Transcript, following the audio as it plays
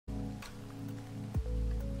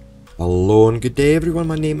Hello and good day everyone,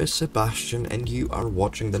 my name is Sebastian and you are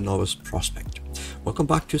watching the Novice Prospect. Welcome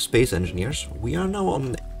back to Space Engineers. We are now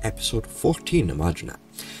on episode 14, imagine it.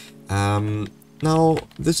 Now,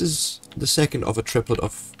 this is the second of a triplet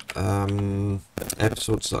of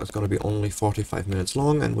episodes that is going to be only 45 minutes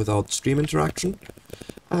long and without stream interaction.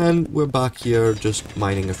 And we're back here just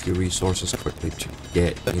mining a few resources quickly to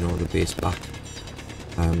get, the base back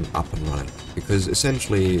up and running. Because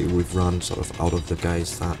essentially we've run sort of out of the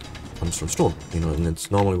guys that comes from stone, and it's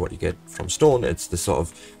normally what you get from stone. It's the sort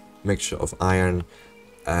of mixture of iron,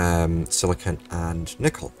 silicon and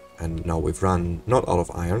nickel. And now we've run not out of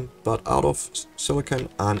iron, but out of silicon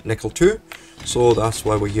and nickel too. So that's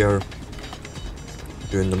why we're here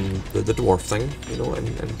doing the dwarf thing,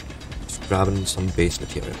 and just grabbing some base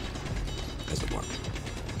material, as it were.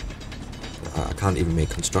 I can't even make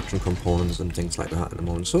construction components and things like that at the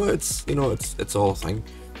moment. So it's, it's all a thing.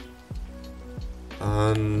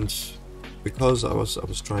 And because I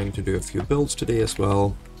was trying to do a few builds today as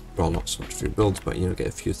well. Well, not so much a few builds, but get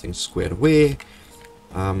a few things squared away.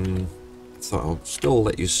 Thought I'll still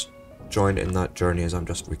let you join in that journey as I'm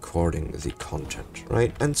just recording the content,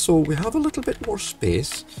 right? And so we have a little bit more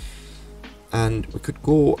space, and we could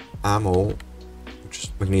go ammo, which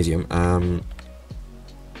is magnesium,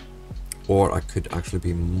 or I could actually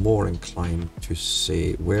be more inclined to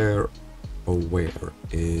say where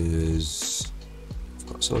is... I've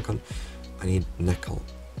got silicon. I need nickel.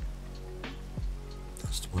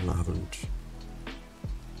 That's the one I haven't...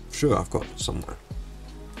 Sure, I've got it somewhere.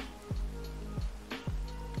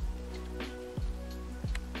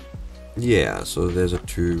 Yeah, so there's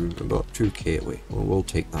about 2k away. Well, we'll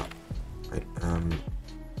take that. Right,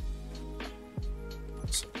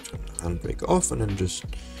 so turn the handbrake off and then just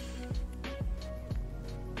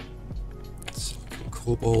silicon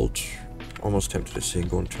cobalt. Almost tempted to say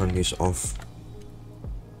go and turn these off.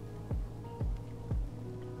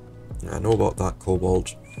 I know about that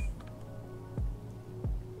cobalt.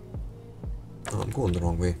 Oh, I'm going the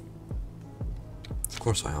wrong way. Of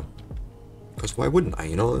course I am. Because why wouldn't I,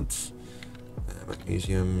 it's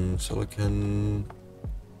magnesium, silicon,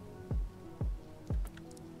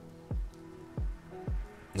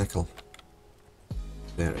 nickel.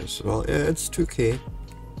 There it is. Well, yeah, it's 2k.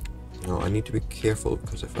 I need to be careful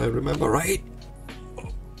because if I remember right...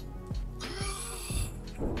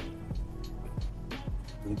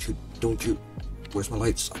 Don't you. Where's my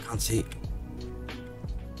lights? I can't see.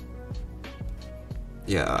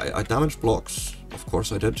 Yeah, I damaged blocks. Of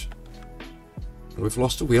course I did. And we've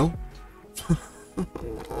lost a wheel.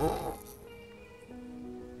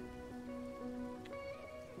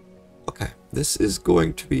 Okay, this is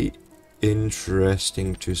going to be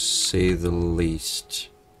interesting to say the least.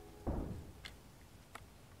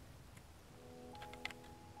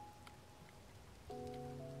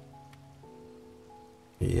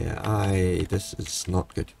 Yeah, this is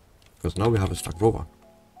not good. Because now we have a stuck rover.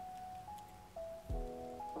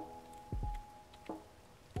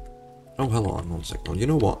 Oh, hello, unknown signal. You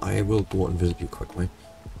know what? I will go and visit you quickly.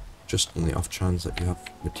 Just on the off chance that you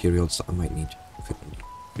have materials that I might need.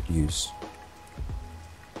 Could use.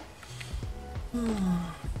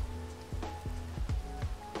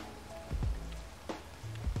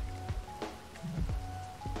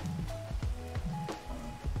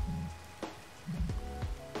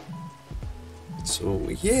 So,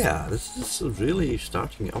 yeah, this is really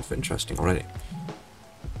starting off interesting already.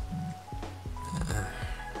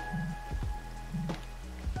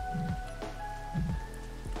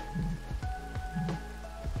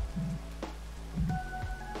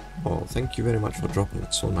 Oh, thank you very much for dropping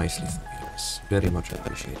it so nicely for me. It's very much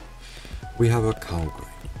appreciated. We have a cow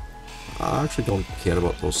grind. I actually don't care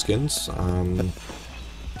about those skins.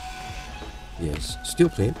 Yes, steel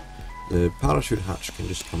plate. The parachute hatch can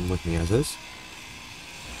just come with me as is.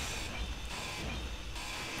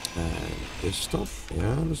 And this stuff,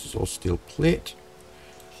 yeah, this is all steel plate.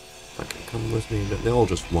 That can come with me. They're all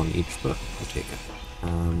just one each, but I'll take it.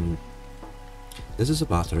 This is a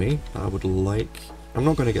battery. I would like... I'm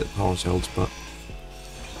not going to get the power cells, but...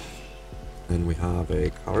 Then we have a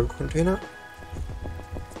cargo container.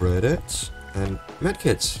 Credits. And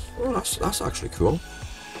medkits. Oh, that's actually cool.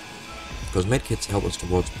 Because medkits help us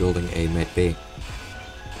towards building a med bay.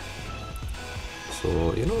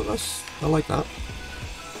 So, I like that.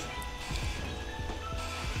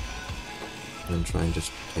 And try and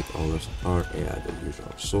just take all this apart. Yeah, the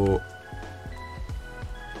usual. So...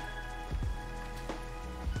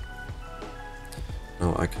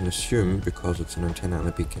 Now I can assume, because it's an antenna and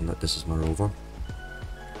a beacon, that this is my rover.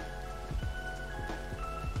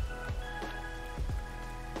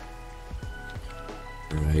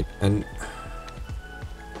 Right, and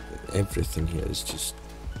everything here is just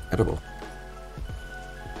edible.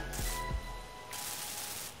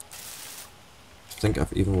 I think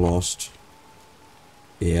I've even lost...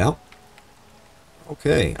 Yeah.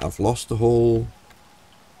 Okay, I've lost the hole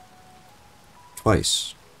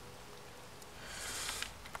twice.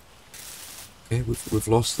 Okay, we've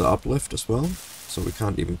lost the uplift as well, so we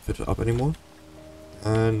can't even put it up anymore.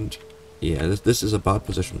 And yeah, this is a bad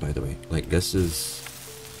position, by the way. Like, this is...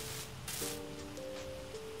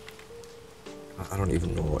 I don't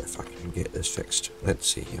even know if I can get this fixed. Let's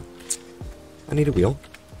see here. I need a wheel.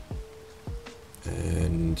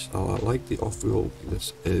 And I like the off wheel.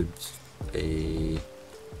 This is a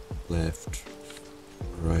left,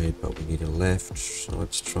 right, but we need a left, so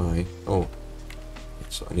let's try. Oh,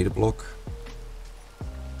 so I need a block.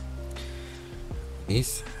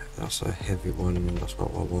 Underneath. That's a heavy one. That's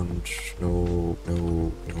not what I want. No,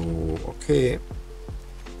 no, no. Okay.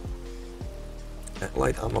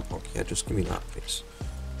 Light armor block. Yeah, just give me that, please.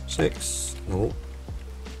 6. No.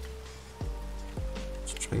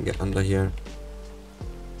 Let's try and get under here.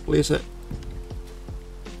 Place it.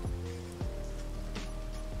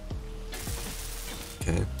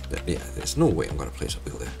 Okay. Yeah, there's no way I'm gonna place a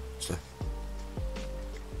wheel there. So.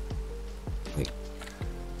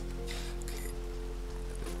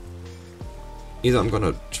 Either I'm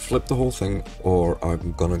gonna flip the whole thing, or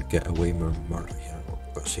I'm gonna get away with murder here.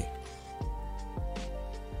 We've got to see.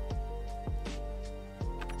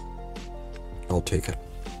 I'll take it.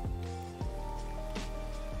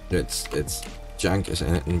 It's jank as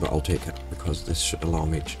anything, but I'll take it because this should allow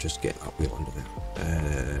me to just get that wheel under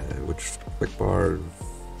there. Which quick bar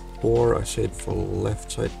 4? I said for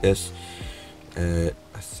left side. Yes. I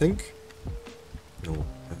think. No.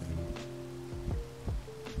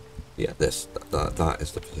 Yeah, that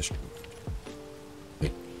is the position.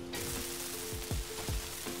 Right.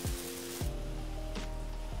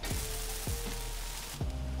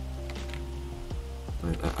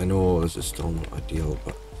 I know this is still not ideal,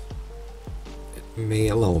 but it may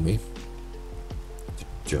allow me to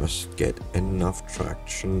just get enough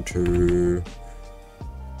traction to...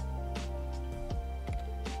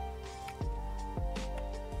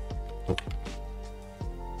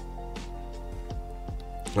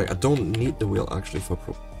 Like, I don't need the wheel actually for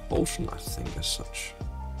propulsion, I think, as such.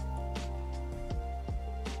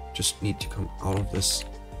 Just need to come out of this.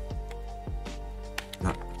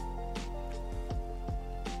 Nah.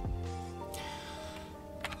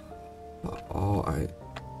 Oh,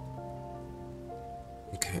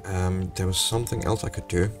 okay, there was something else I could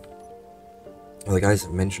do. Well, the guys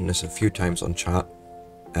have mentioned this a few times on chat.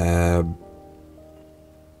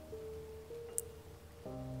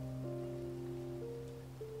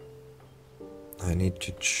 I need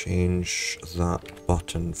to change that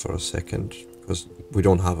button for a second because we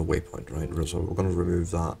don't have a waypoint, right? So we're going to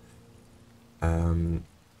remove that.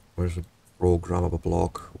 Where's the programmable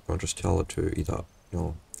block? We're going to just tell it to either,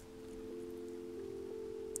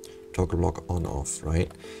 toggle block on off,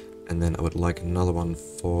 right? And then I would like another one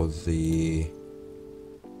for the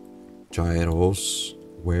gyros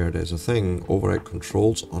where there's a thing, override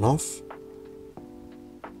controls on off.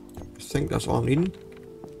 I think that's all I'm needing.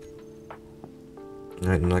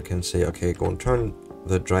 Right, and I can say, okay, go and turn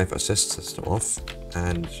the drive assist system off,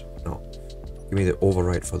 and no, give me the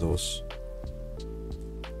override for those.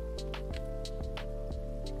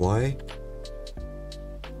 Why?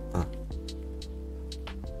 Ah.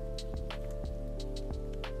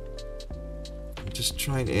 I'm just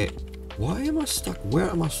trying to... Why am I stuck? Where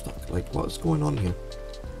am I stuck? Like, what's going on here?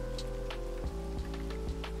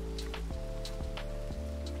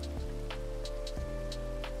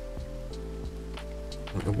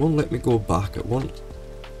 It won't let me go back, it won't.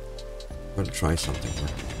 I'm going to try something here.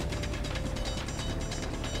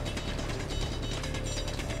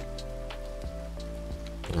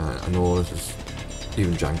 I know this is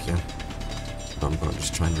even jankier, but I'm going to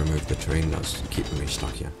just try and remove the terrain that's keeping me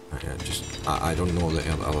stuck here. I don't know the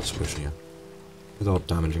other solution here. Without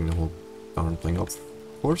damaging the whole darn thing up,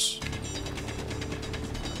 of course.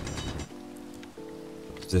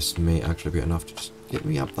 This may actually be enough to just get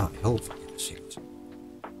me up that hill for goodness sake.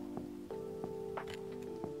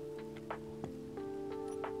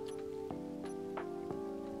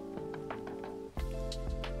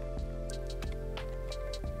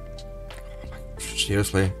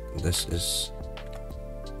 Seriously, this is...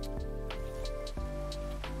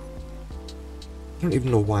 I don't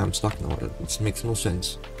even know why I'm stuck now, it makes no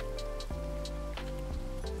sense.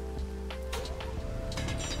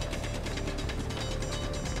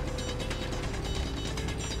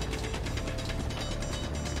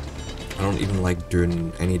 I don't even like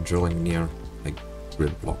doing any drilling near, like,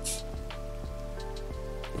 grid blocks.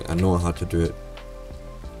 I know how to do it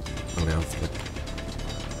earlier for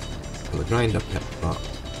the grinder pit, but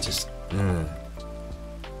just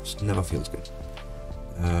never feels good.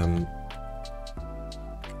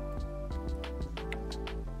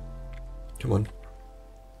 Come on.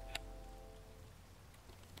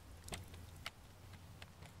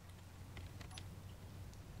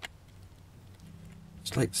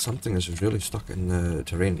 It's like something is really stuck in the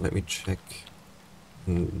terrain. Let me check.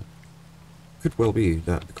 Could well be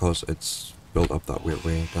that because it's built up that weird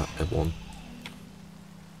way that it won't.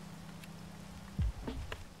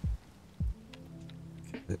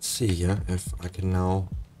 Let's see here if I can now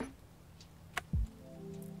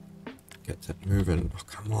get it moving. Oh,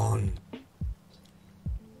 come on.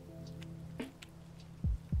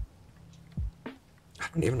 I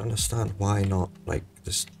don't even understand why not. Like,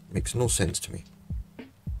 this makes no sense to me.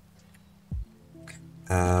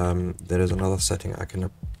 There is another setting I can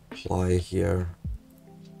apply here.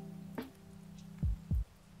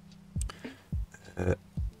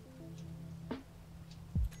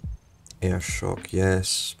 Air shock,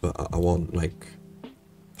 yes, but I want like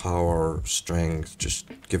power, strength, just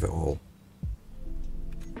give it all.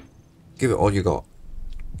 Give it all you got.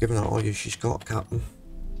 Giving her all she's got, Captain.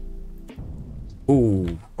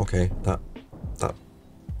 Ooh, okay, that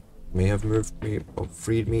may have moved me or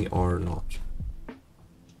freed me or not.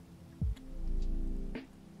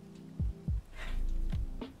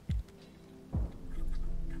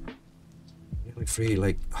 Nearly free,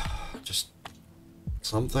 like just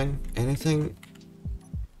something, anything.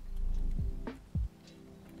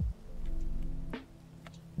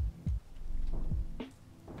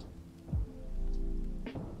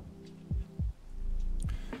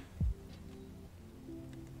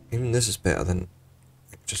 Even this is better than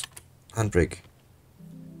just handbrake.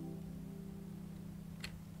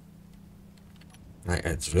 Right,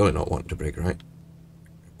 it's really not wanting to brake, right?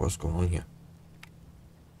 What's going on here?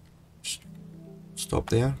 Just stop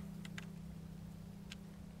there.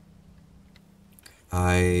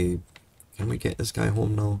 Can we get this guy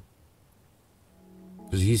home now?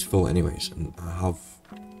 Because he's full anyways, and I have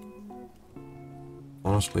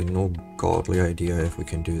honestly no godly idea if we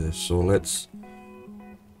can do this. So let's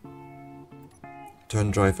turn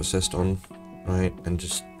drive assist on, right, and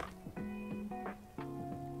just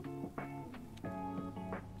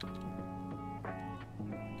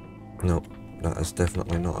no, that is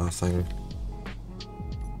definitely not a thing.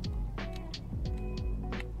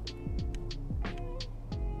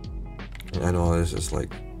 I know this is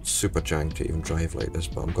like super jank to even drive like this,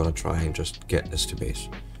 but I'm gonna try and just get this to base.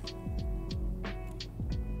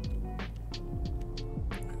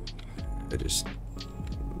 It is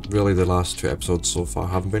really, the last 2 episodes so far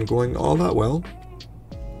haven't been going all that well.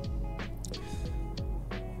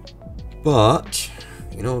 But,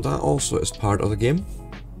 you know, that also is part of the game.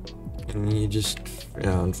 And you just,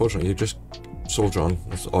 yeah, unfortunately, you just soldier on.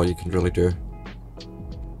 That's all you can really do.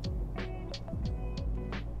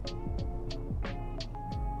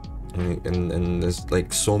 And there's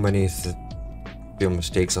like so many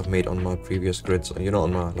mistakes I've made on my previous grids, you know,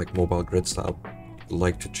 on my like mobile grids that I'd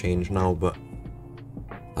like to change now, but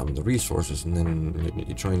having the resources, and then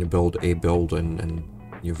you're trying to build a build and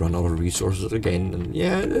you run out of resources again, and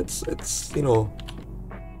yeah, it's you know,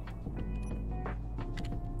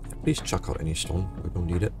 please chuck out any stone, we don't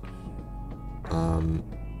need it.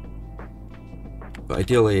 But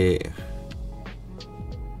ideally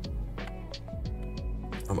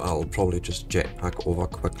I'll probably just jetpack over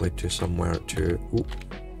quickly to somewhere to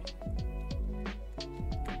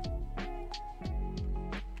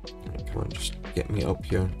come on, just get me up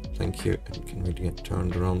here, thank you. And can we get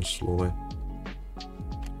turned around slowly?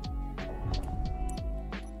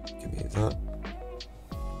 Give me that.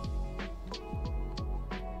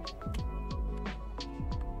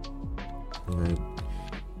 Right.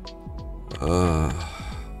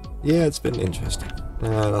 Yeah, it's been interesting.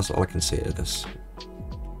 That's all I can say to this.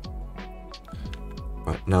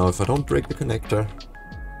 Right, now if I don't break the connector...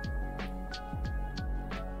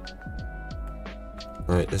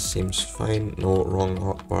 Right, this seems fine. No, wrong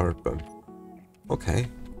hotbar, but... Okay.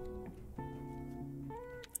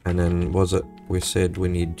 And then, was it... We said we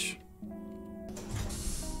need...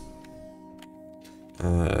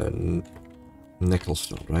 nickel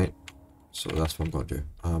still, right? So that's what I'm going to do.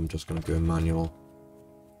 I'm just going to do a manual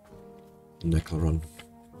nickel run.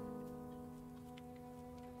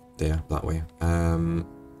 There, that way.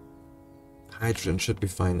 Hydrogen should be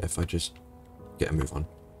fine if I just get a move on.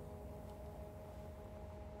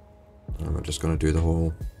 And we're just going to do the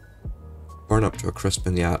whole burn up to a crisp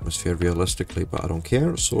in the atmosphere realistically, but I don't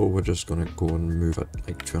care, so we're just going to go and move at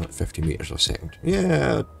like 250 meters a second.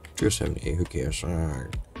 Yeah, 270, who cares?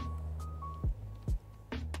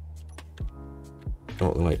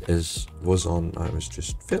 no, the light was on. I was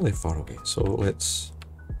just fairly far away. So let's.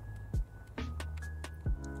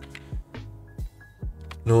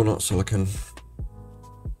 No, not silicon.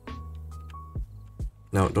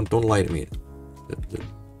 No, don't lie to me.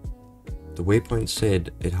 The waypoint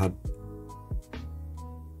said it had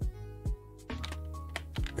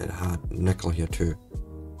nickel here too.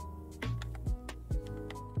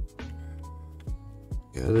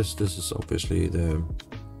 Yeah, this is obviously the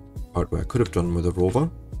part where I could have done with a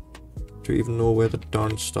rover to even know where the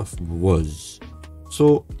darn stuff was.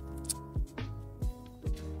 So,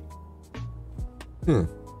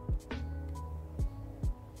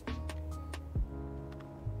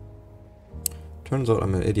 turns out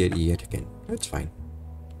I'm an idiot yet again. It's fine.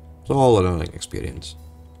 It's all a learning experience.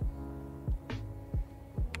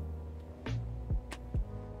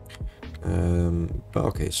 But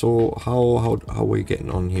okay, so how are we getting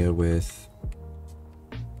on here with?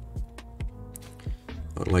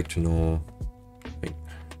 I'd like to know. Like,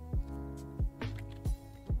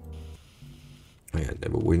 oh yeah,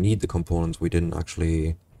 we need the components. We didn't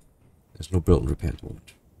actually. There's no build and repair at the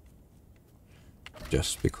moment.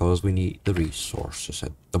 Just because we need the resources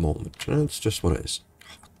at the moment, and it's just what it is.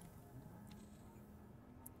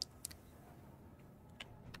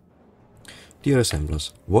 Dear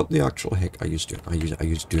assemblers, what the actual heck are you doing? Are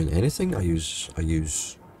you doing anything? I use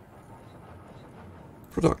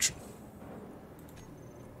production.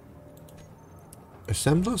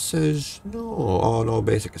 Assembler says no. Oh no,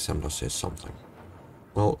 basic assembler says something.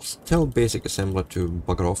 Well, tell basic assembler to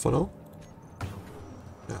bugger off for now.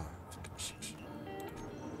 Yeah.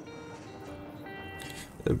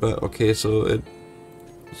 But okay, so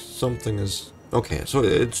something is okay. So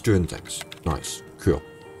it's doing things. Nice, cool.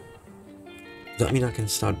 Does that mean I can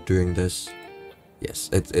start doing this? Yes,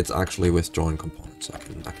 it's actually withdrawing components. I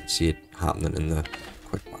can see it happening in the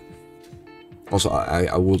quick button. Also,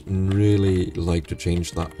 I would really like to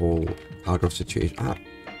change that whole paragraph situation.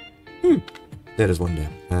 There is one there,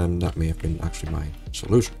 and that may have been actually my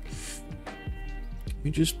solution. Can we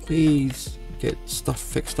just please get stuff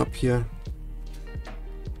fixed up here?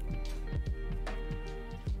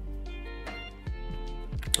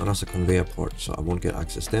 And that's a conveyor port, so I won't get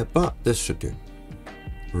access there, but this should do.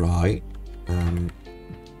 Right.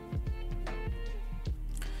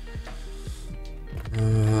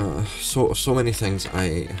 So many things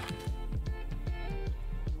Sorry,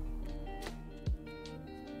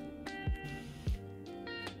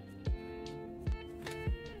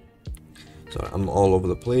 I'm all over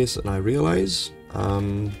the place, and I realize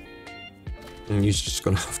and you're just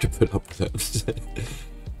gonna have to put up with it.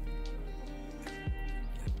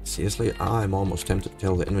 Seriously, I'm almost tempted to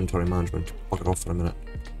tell the inventory management to fuck it off for a minute.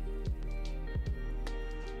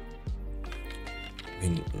 I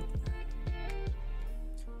mean,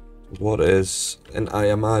 what is, and I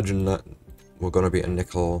imagine that we're going to be a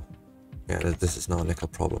nickel. Yeah, this is not a nickel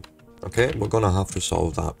problem. Okay, we're going to have to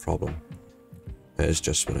solve that problem. It is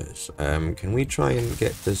just what it is. Can we try and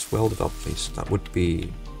get this welded up, please? That would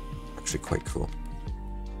be actually quite cool.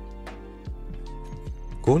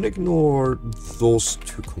 Go and ignore those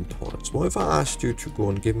two components. What if I asked you to go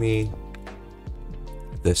and give me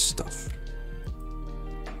this stuff?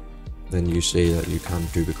 Then you say that you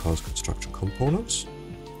can't do because construction components.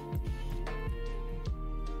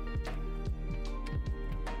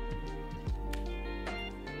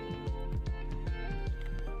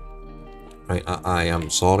 Right, I am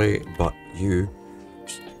sorry, but you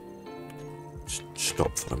just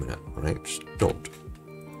stop for a minute, alright? Just don't.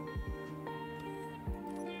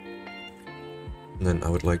 And then I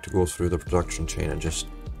would like to go through the production chain and just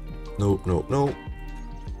nope, nope, nope.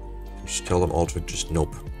 Just tell them all to just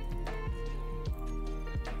nope.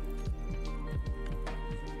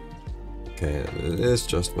 Okay, it's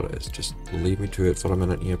just what it is. Just leave me to it for a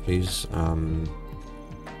minute here, please. And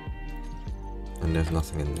there's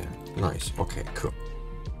nothing in there. Nice. Okay, cool.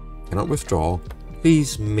 Cannot withdraw.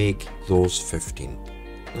 Please make those 15.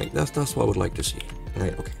 Like that's what I would like to see.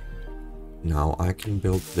 Right, okay. Now I can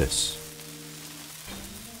build this.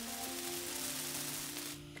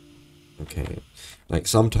 Okay. Like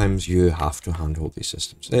sometimes you have to handhold these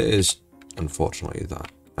systems. It is unfortunately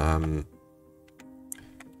that.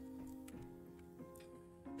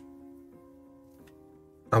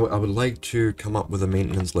 I would like to come up with a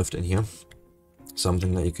maintenance lift in here.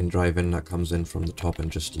 Something that you can drive in that comes in from the top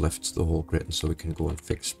and just lifts the whole grid, and so we can go and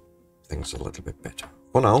fix things a little bit better.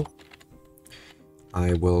 For now,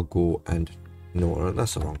 I will go and... No,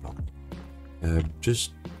 that's the wrong block.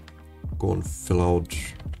 Just go and fill out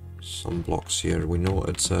some blocks here. We know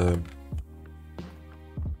it's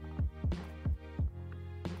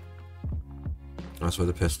That's where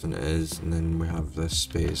the piston is, and then we have this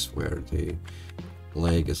space where the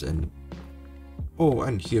leg is in. Oh,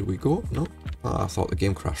 and here we go. No, I thought the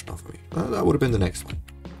game crashed off of me. That would have been the next one.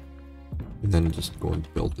 And then just go and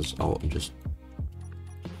build this out and just...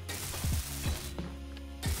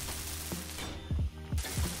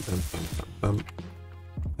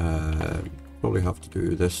 Probably have to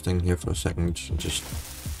do this thing here for a second and just...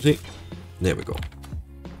 See? There we go.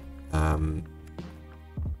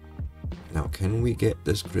 Now, can we get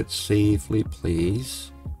this grid safely,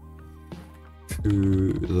 please,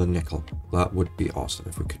 to the nickel? That would be awesome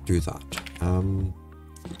if we could do that.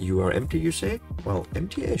 You are empty, you say? Well,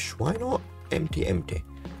 empty-ish. Why not empty, empty?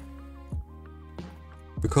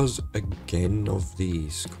 Because, again, of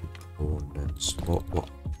these components... What?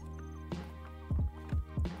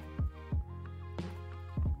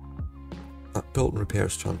 That build and repair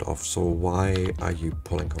is turned off, so why are you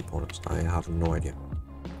pulling components? I have no idea.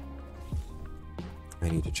 I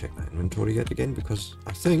need to check my inventory yet again, because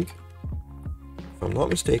I think, if I'm not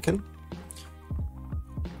mistaken,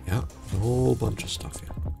 yeah, there's a whole bunch of stuff here.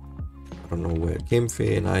 I don't know where it came from,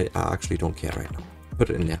 and I actually don't care right now. Put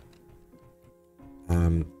it in there.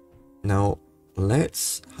 Now,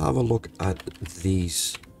 let's have a look at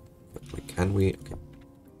these quickly. Can we... Okay.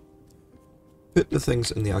 Put the things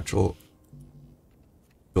in the actual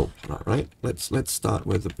build planner, right? Let's start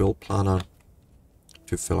with the build planner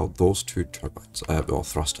to fill out those two turbines, or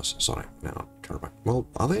thrusters, sorry, no, not turbine. Well,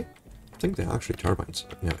 are they? I think they're actually turbines,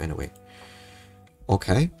 no, anyway.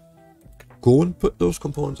 Okay, go and put those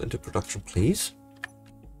components into production, please,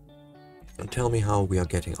 and tell me how we are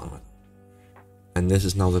getting on with it. And this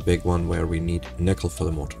is now the big one where we need nickel for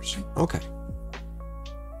the motors. Okay.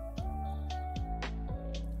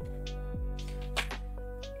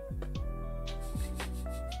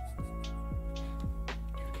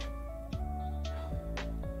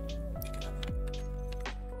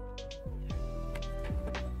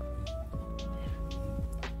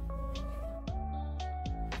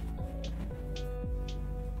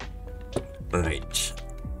 Right.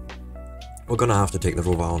 We're gonna have to take the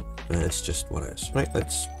rover on. It's just what it is. Right,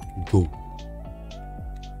 let's go.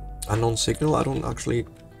 Unknown signal, I don't actually...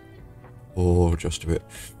 Oh, just a bit.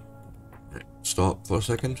 Right, stop for a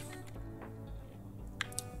second.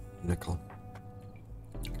 Nickel.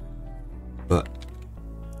 But,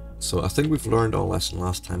 so I think we've learned our lesson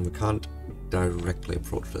last time. We can't directly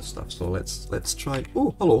approach this stuff. So let's try...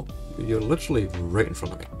 Oh, hello. You're literally right in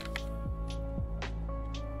front of me.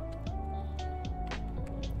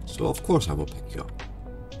 So of course I will pick you up.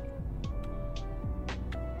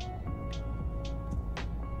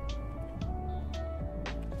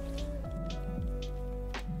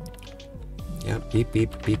 Yeah, beep,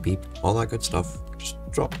 beep, beep, beep, all that good stuff. Just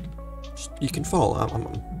drop. You can fall. I'm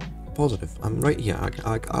positive. I'm right here.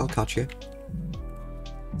 I'll catch you.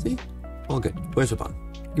 See? All good. Where's the button?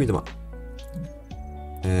 Give me the button.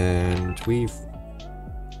 And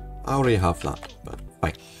I already have that, but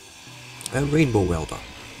fine. A rainbow welder.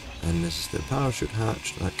 And this is the parachute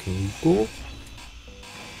hatch that can go.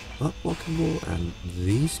 That one can go, and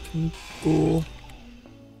these can go.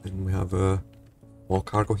 And we have more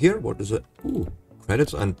cargo here. What is it? Ooh,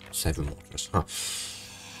 credits and 7 motors. Huh.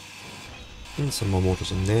 And some more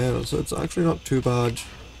motors in there, so it's actually not too bad.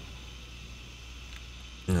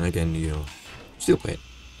 And again, you know, steel plate.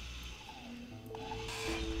 Oh,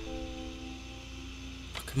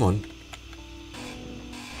 come on.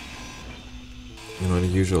 You know, the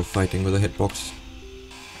usual fighting with the hitbox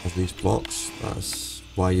of these blocks. That's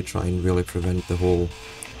why you try and really prevent the whole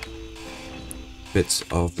bits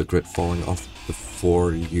of the grid falling off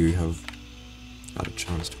before you have had a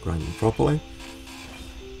chance to grind them properly.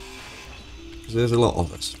 Because there's a lot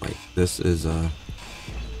of this, right? This is a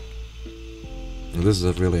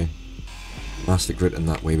really nasty grid in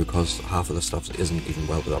that way, because half of the stuff isn't even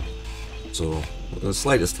welded up. So the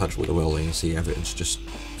slightest touch with the welding, you see everything's just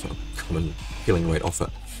sort of coming, peeling right off it.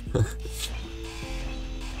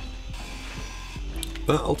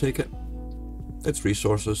 But I'll take it. It's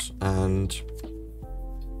resources, and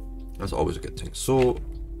that's always a good thing. So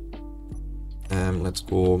let's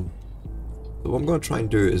go. So what I'm going to try and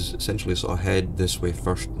do is essentially sort of head this way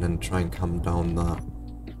first, and then try and come down that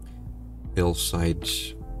hillside.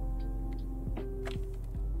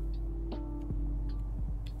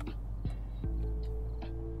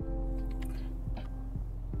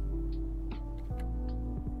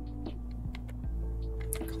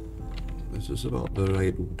 This is about the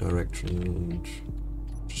right direction.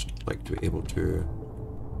 Just like to be able to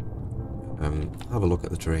have a look at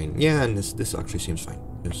the terrain. Yeah, and this actually seems fine.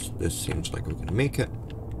 This seems like we can make it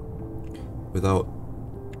without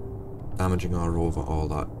damaging our rover all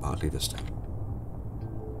that badly this time.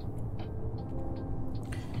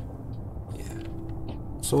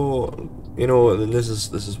 so, you know, this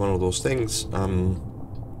is one of those things.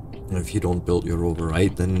 If you don't build your rover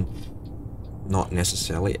right, then not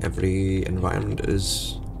necessarily every environment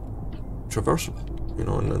is traversable. You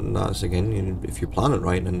know, and that's again, you know, if you plan it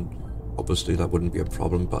right, and obviously that wouldn't be a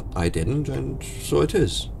problem. But I didn't, and so it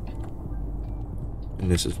is. And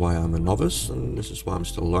this is why I'm a novice, and this is why I'm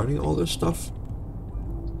still learning all this stuff.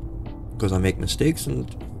 Because I make mistakes, and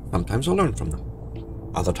sometimes I learn from them.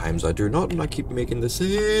 Other times I do not, and I keep making the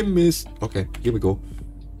same Okay, here we go.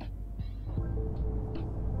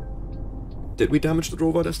 Did we damage the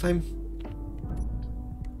rover this time?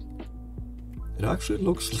 It actually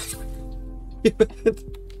looks like...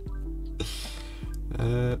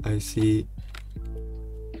 I see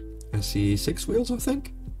 6 wheels, I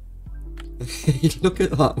think. Look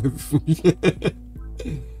at that.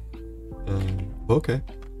 Okay.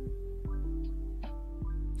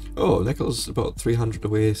 Oh, Nickel's about 300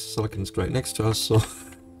 away. Silicon's right next to us, so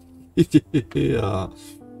yeah,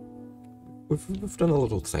 we've done a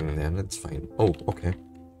little thing then. It's fine. Oh, okay.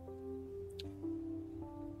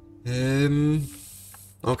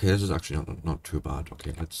 Okay, this is actually not too bad.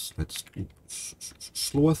 Okay, let's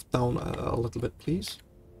slow us down a little bit, please.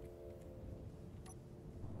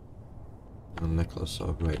 And Nicholas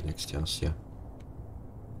are right next to us, yeah.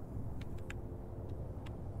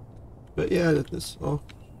 But yeah, this about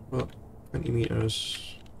 20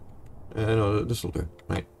 meters. No, this will do.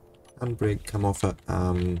 Right, handbrake, come off it,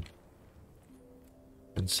 and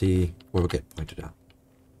see where we get pointed at.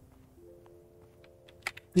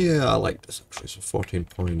 Yeah, I like this actually. So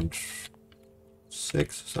 14.6,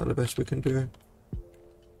 is that the best we can do?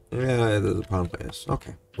 Yeah, the apparently is.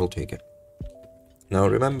 Okay, we'll take it. Now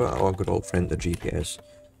remember our good old friend the GPS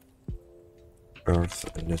Earth,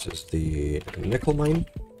 and this is the nickel mine.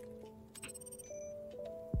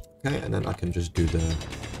 Okay, and then I can just do the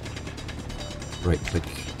right click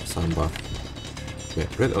sandbar.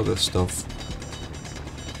 Get rid of this stuff.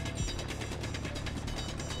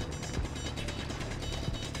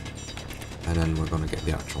 And then we're gonna get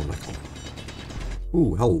the actual nickel.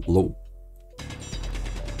 Ooh, hello.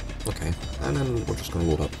 Okay, and then we're just gonna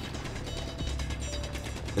load up.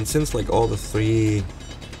 And since like all the three,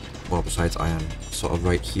 well besides iron, sort of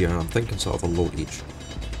right here, I'm thinking sort of a load each.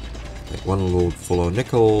 Like one load full of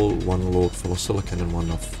nickel, one load full of silicon, and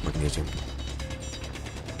one of magnesium.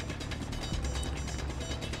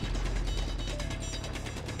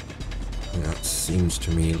 And that seems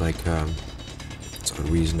to me like it's a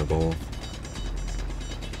reasonable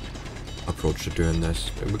approach to doing this,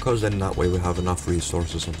 because then that way we have enough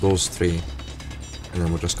resources of those three, and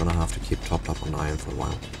then we're just gonna have to keep topped up on iron for a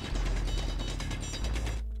while.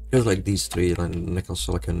 Because like these three, like nickel,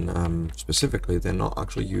 silicon, specifically, they're not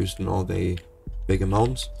actually used in all the big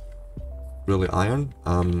amounts. Really iron,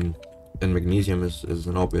 and magnesium is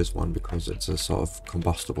an obvious one because it's a sort of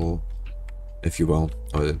combustible, if you will,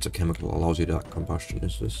 or it's a chemical that allows you that combustion.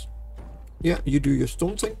 Is this? Yeah, you do your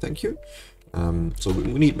stone thing, thank you. So we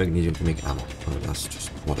need magnesium to make ammo, that's just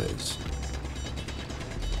what it is.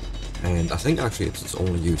 And I think actually it's its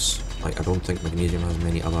only use. Like, I don't think magnesium has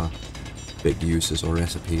many other big uses or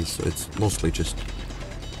recipes, so it's mostly just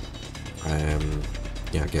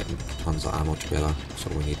yeah, getting tons of ammo together, so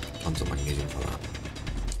we need tons of magnesium for that.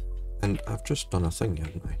 And I've just done a thing,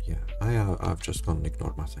 haven't I? Yeah, I've just gone and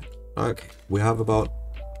ignored my thing. Okay, we have about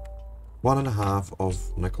 1.5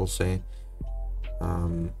 of nickel, say,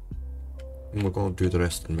 and we're going to do the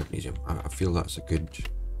rest in magnesium. I feel that's a good...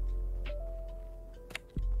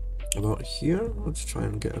 About here, let's try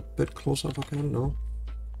and get a bit closer if I can. No.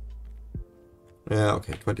 Yeah,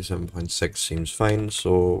 okay, 27.6 seems fine.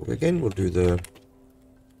 So again, we'll do the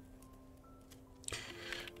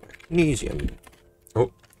magnesium.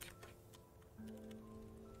 Oh,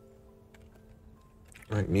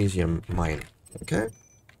 magnesium mine. Okay.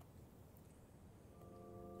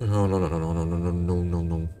 No.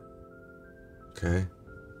 Okay.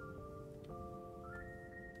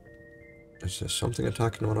 Is there something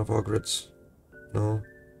attacking one of our grids? No.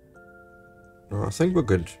 No, I think we're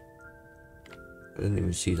good. I didn't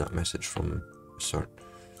even see that message from CERT.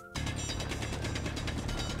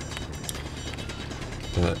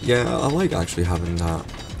 Yeah, I like actually having that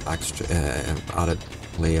extra added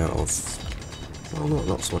layer of, well,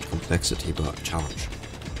 not so much complexity, but challenge.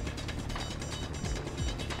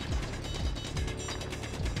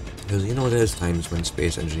 Because, you know, there's times when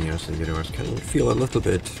space engineers in the universe can feel a little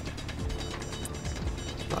bit,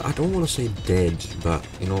 I don't want to say dead, but,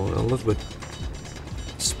 you know, a little bit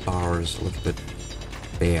sparse, a little bit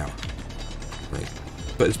bare. Right?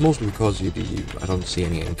 But it's mostly because I don't see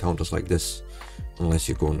any encounters like this unless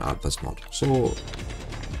you go and add this mod. So,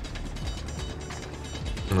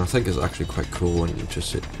 And I think it's actually quite cool when you just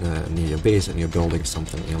sit near your base and you're building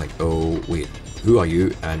something and you're like, oh wait, who are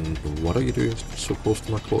you and what are you doing so close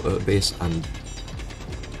to my base, and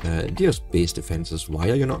dear's base defenses, why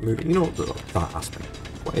are you not moving? You know, that aspect.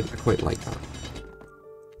 I quite like that.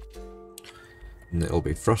 And it'll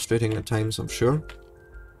be frustrating at times, I'm sure.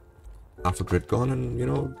 Half a grid gone and, you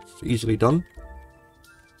know, it's easily done.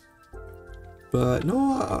 But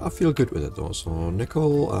no, I feel good with it though. So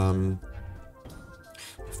nickel, I've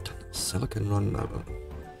done a silicon run.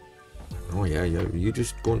 Oh yeah, you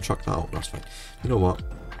just go and chuck that out, that's fine. You know what?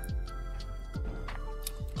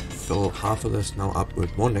 Fill half of this now up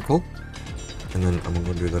with more nickel, and then I'm going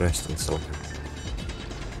to do the rest in silicon.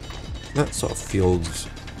 That sort of feels...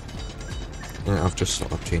 I've just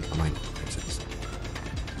sort of changed my mind. Makes sense.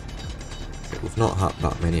 But we've not had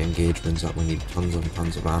that many engagements that we need tons and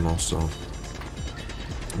tons of ammo, so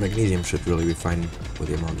magnesium should really be fine with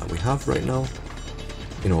the amount that we have right now.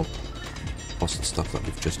 You know, plus the stuff that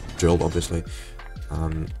we've just drilled, obviously.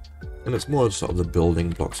 And it's more sort of the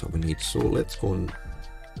building blocks that we need, so let's go and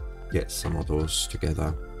get some of those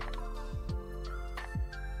together.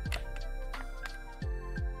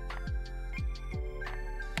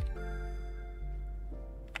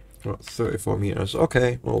 We're at 34 meters.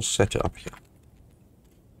 Okay, we'll set it up here.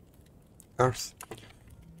 Earth.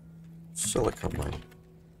 Silicon mine.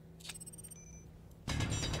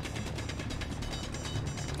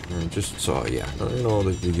 And just so, yeah, you know,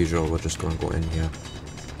 the usual, we're just going to go in here.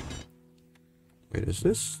 Wait, is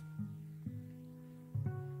this?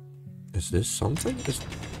 Is this something?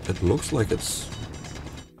 It looks like it's...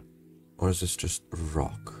 Or is this just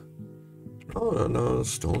rock? Oh, no,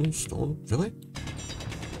 stone, really?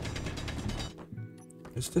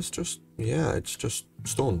 Is this just... Yeah, it's just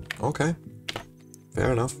stone. Okay.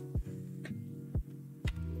 Fair enough.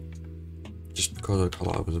 Just because of the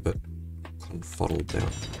colour, I was a bit confuddled there.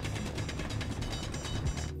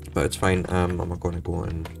 But it's fine, I'm going to go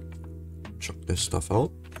and chuck this stuff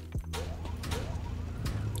out.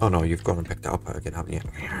 Oh no, you've gone and picked it up again, haven't you?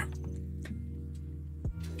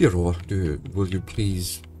 Dear rover, will you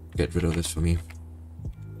please get rid of this for me?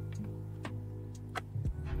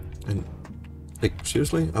 And, like,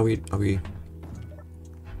 seriously? Are we...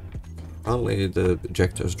 Apparently the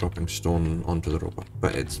ejector is dropping stone onto the rover,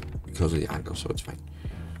 but it's because of the angle, so it's fine.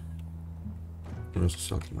 Where's the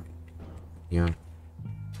silicon mine? Yeah.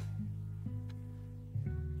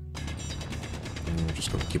 And we're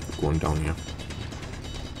just gonna keep it going down here.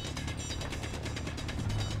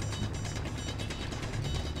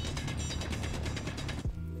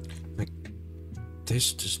 Like,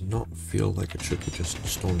 this does not feel like it should be just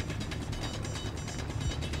stone.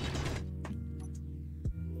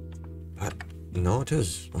 But, no it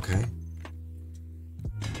is, okay.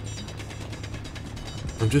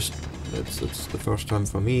 I'm just... It's the first time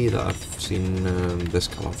for me that I've seen this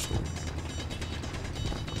colour of stone.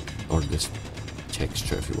 Or this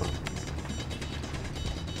texture, if you will.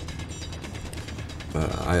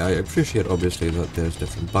 But I appreciate, obviously, that there's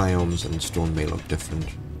different biomes and stone may look different.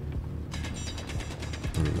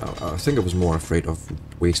 And I think I was more afraid of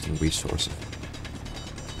wasting resources.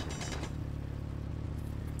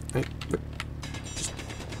 Right, but just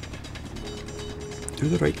do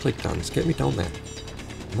the right click dance, get me down there.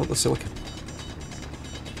 I want the silicon.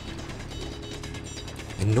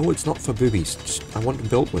 I know it's not for boobies, just, I want to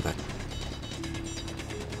build with it.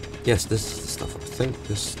 Yes, this is the stuff. I think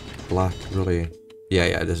this black really...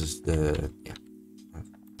 Yeah, this is the... Yeah.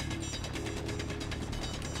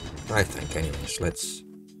 I think, anyways, let's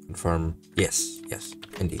confirm. Yes,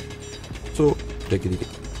 indeed. So, dig.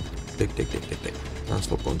 That's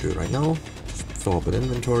what we're going to do right now. Just fill up an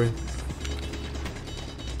inventory.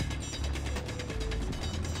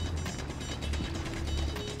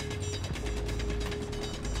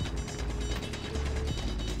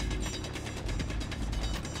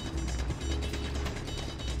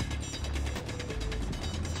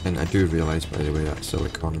 And I do realise, by the way, that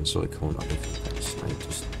silicon and silicone are different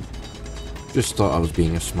things. I just thought I was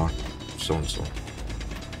being a smart so-and-so.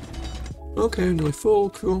 Okay, nearly full,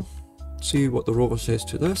 cool. See what the rover says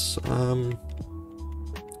to this.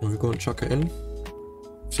 We're going to chuck it in.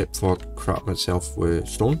 Except for crap itself with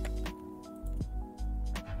stone.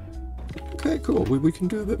 Okay, cool. We can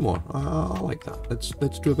do a bit more. I like that.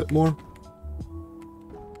 Let's do a bit more.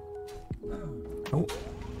 Oh.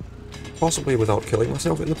 Possibly without killing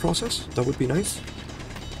myself in the process. That would be nice.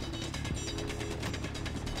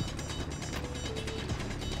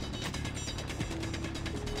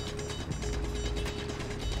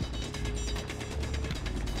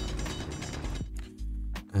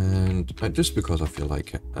 And just because I feel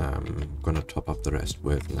like it, I'm going to top up the rest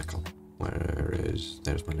with nickel.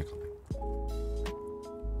 There's my nickel.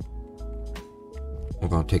 We're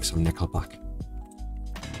gonna take some nickel back.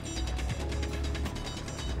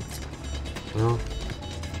 No.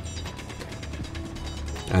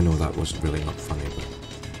 I know that was really not funny, but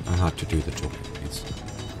I had to do the joke.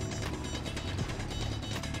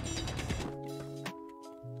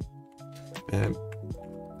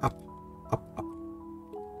 Up.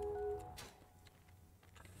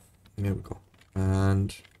 There we go.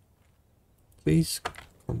 And please,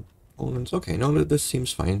 components. Okay, now that this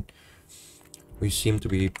seems fine. We seem to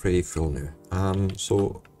be pretty full now.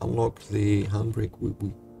 So unlock the handbrake.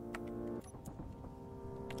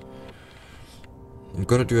 I'm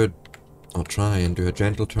gonna I'll try and do a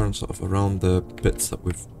gentle turn sort of around the bits that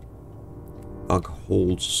we've dug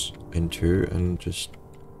holes into and just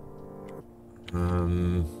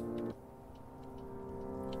can't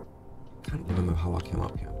remember how I came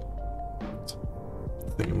up here. I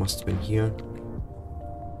think it must have been here.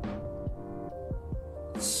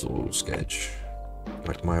 So sketch.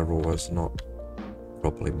 Like my rover's not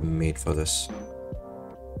properly made for this.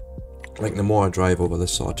 Like the more I drive over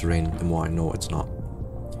this sort of terrain, the more I know it's not.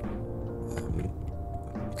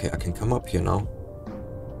 Okay, I can come up here now.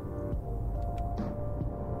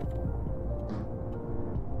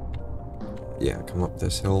 Yeah, come up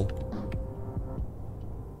this hill.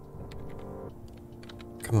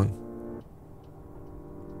 Come on.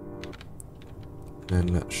 And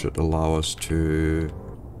that should allow us to...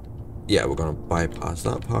 Yeah, we're gonna bypass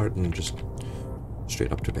that part and just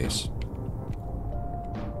straight up to base.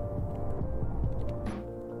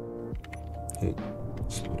 Oh,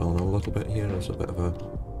 slow down a little bit here, there's a bit of a...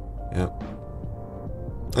 Yeah.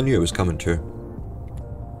 I knew it was coming too.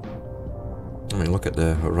 I mean, look at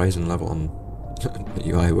the horizon level on the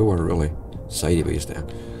UI, we were really sideways there.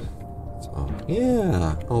 So,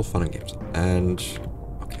 yeah, all fun and games. And,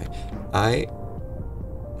 okay,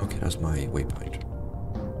 okay, that's my waypoint.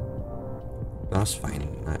 That's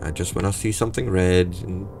fine. I just, when I see something red,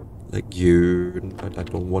 and like you, and I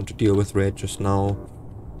don't want to deal with red just now.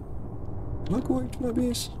 Am I going to my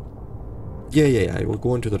base? Yeah, we're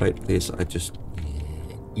going to the right place. I just...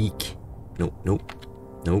 Eek. Nope.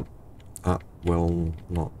 That will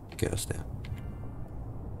not get us there.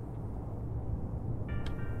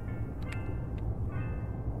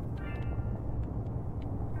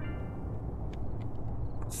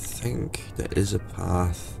 I think there is a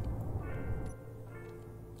path.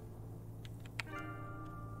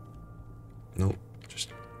 Nope,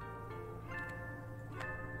 just...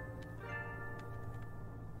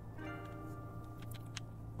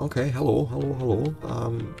 Okay, hello.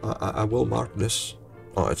 I will mark this.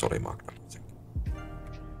 Oh, it's already marked, I think.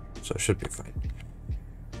 So it should be fine.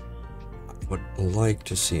 I would like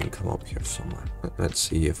to see him come up here somewhere. Let's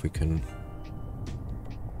see if we can...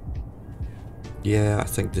 Yeah, I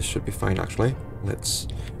think this should be fine, actually. Let's...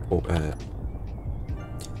 Oh,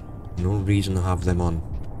 no reason to have them on.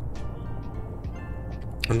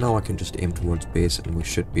 And now I can just aim towards base and we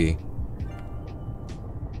should be...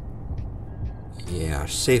 Yeah,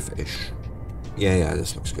 safe-ish. Yeah,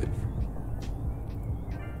 this looks good.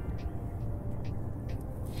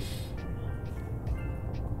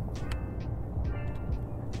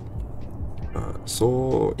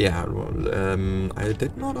 So, yeah, I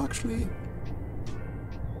did not actually...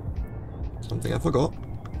 Something I forgot.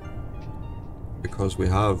 Because we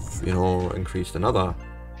have, you know, increased another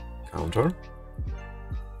counter.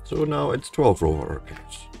 So now it's 12 rover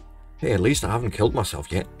repairs. Hey, at least I haven't killed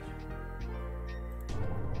myself yet.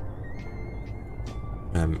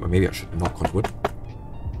 Or maybe I should knock on wood.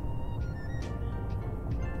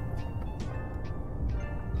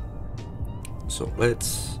 So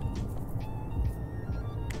let's...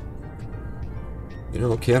 You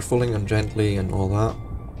know, carefully and gently and all that.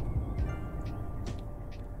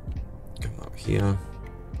 Come up here.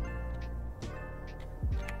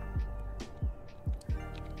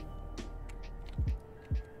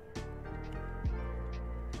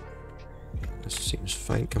 This seems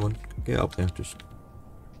fine, come on, get up there, just...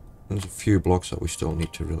 There's a few blocks that we still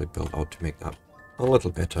need to really build out to make that a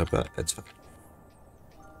little better, but it's fine.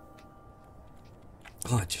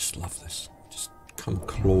 Oh, I just love this. Just come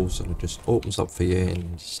close and it just opens up for you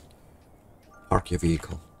and just park your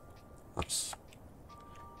vehicle. That's...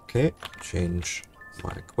 Okay, change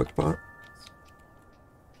my quick part.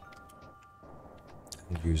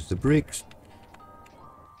 And use the brakes.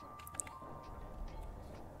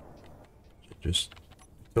 Just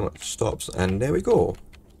till it stops, and there we go.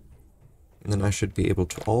 And then I should be able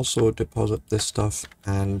to also deposit this stuff,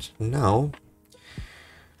 and now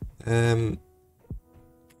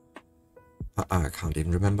I can't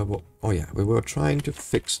even remember what... Oh yeah, we were trying to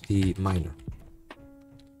fix the miner.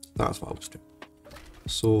 That's what I was doing.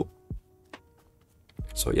 So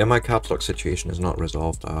yeah, my caps lock situation is not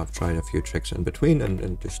resolved. I've tried a few tricks in between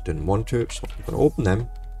and just didn't want to, so I'm going to open them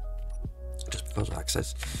just because of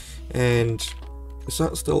access. And is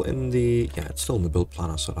that still in the... Yeah, it's still in the build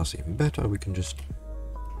planner, so that's even better. We can just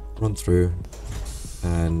run through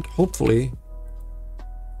and hopefully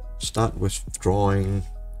start withdrawing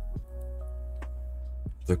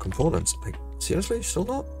the components. Like, seriously, still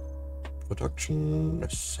not? Production,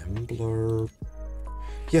 assembler...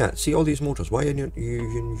 Yeah, see all these motors. Why you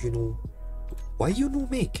know? Why you no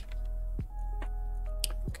make?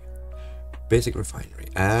 Okay. Basic refinery.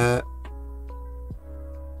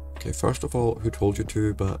 Okay. First of all, who told you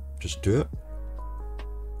to? But just do it.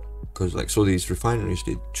 Because like so, these refineries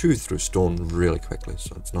they chew through stone really quickly,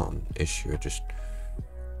 so it's not an issue. I just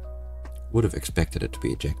would have expected it to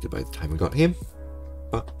be ejected by the time we got here,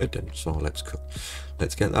 but it didn't. So let's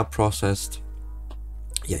get that processed.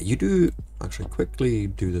 Yeah, you do actually quickly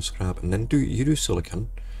do the scrap, and then you do silicon.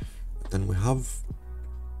 Then we have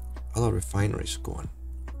other refineries going.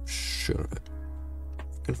 Sure of it.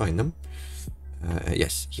 Can find them.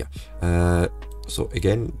 Yes, yeah. So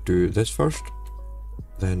again, do this first,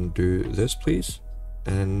 then do this, please,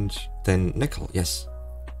 and then nickel. Yes.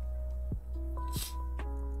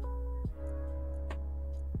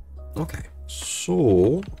 Okay.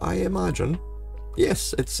 So I imagine,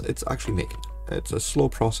 yes, it's actually making it. It's a slow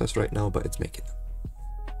process right now, but it's making it.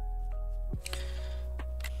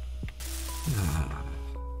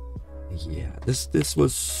 Yeah, this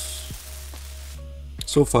was...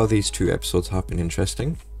 So far, these 2 episodes have been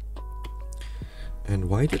interesting. And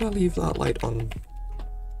why did I leave that light on?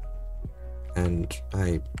 And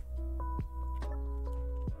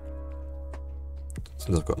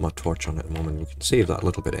since I've got my torch on at the moment, we can save that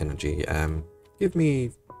little bit of energy. Give me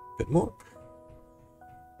a bit more.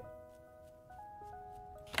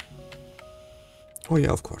 Oh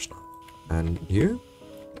yeah, of course not. And you?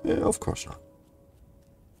 Yeah, of course not.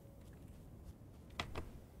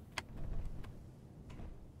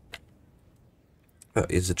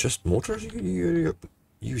 Is it just motors? You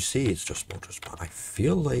say it's just motors, but I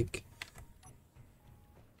feel like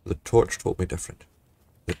the torch told me different.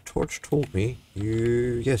 The torch told me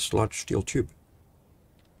yes, large steel tube.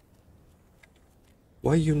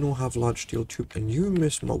 Why you no have large steel tube and you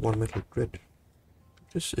miss my one metal grid?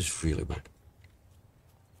 This is really weird.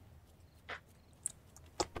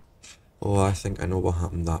 Oh, I think I know what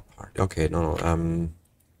happened that part. Okay, no,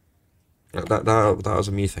 that was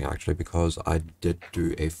a me thing actually, because I did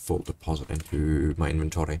do a full deposit into my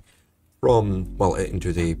inventory from, well,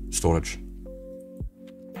 into the storage.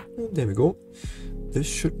 And there we go. This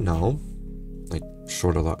should now, like,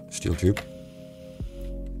 short of that steel tube.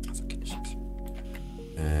 For goodness sakes.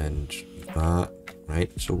 And that,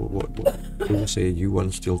 right? So what we'll say you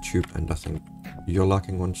one steel tube, and I think you're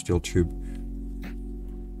lacking one steel tube.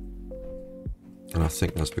 And I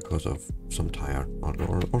think that's because of some tire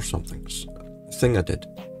or something. Thing I did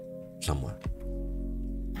somewhere.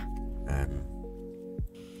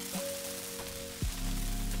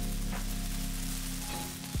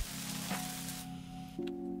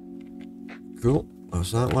 Cool.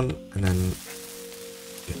 That's that one. And then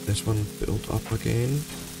get this one built up again.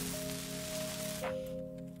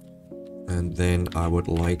 And then I would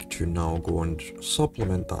like to now go and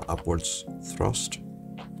supplement that upwards thrust.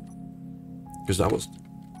 Because that was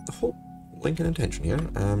the whole Lincoln intention here.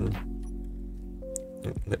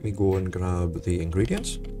 Let me go and grab the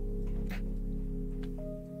ingredients.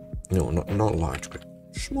 No, not large grid.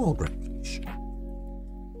 Small grid, please.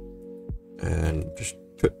 And just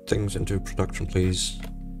put things into production, please.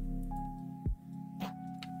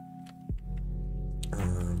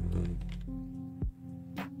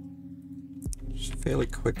 It's fairly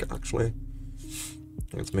quick, actually.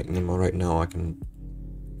 It's making them all right now. I can...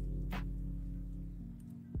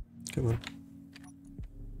 Come on.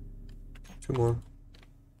 2 more.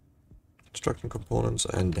 Construction components,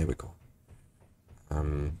 and there we go.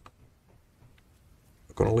 We're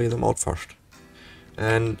gonna lay them out first.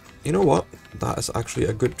 And you know what? That is actually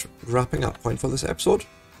a good wrapping up point for this episode.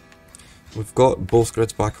 We've got both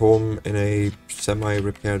grids back home in a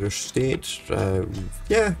semi-repaired-ish state.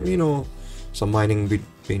 Yeah, you know, some mining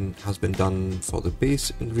has been done for the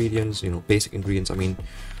base ingredients, you know, basic ingredients, I mean.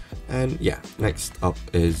 And yeah, next up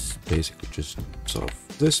is basically just sort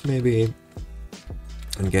of this maybe,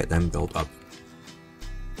 and get them built up.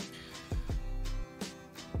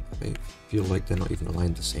 I feel like they're not even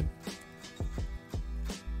aligned the same.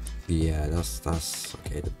 Yeah, that's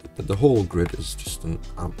okay. The whole grid is just an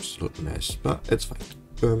absolute mess, but it's fine.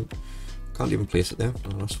 Boom. can't even place it there.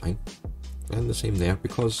 No, that's fine. And the same there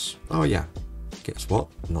because, oh yeah, guess what?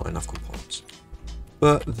 Not enough components.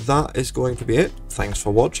 But that is going to be it. Thanks for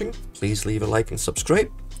watching. Please leave a like and subscribe.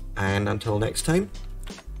 And until next time,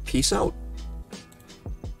 peace out.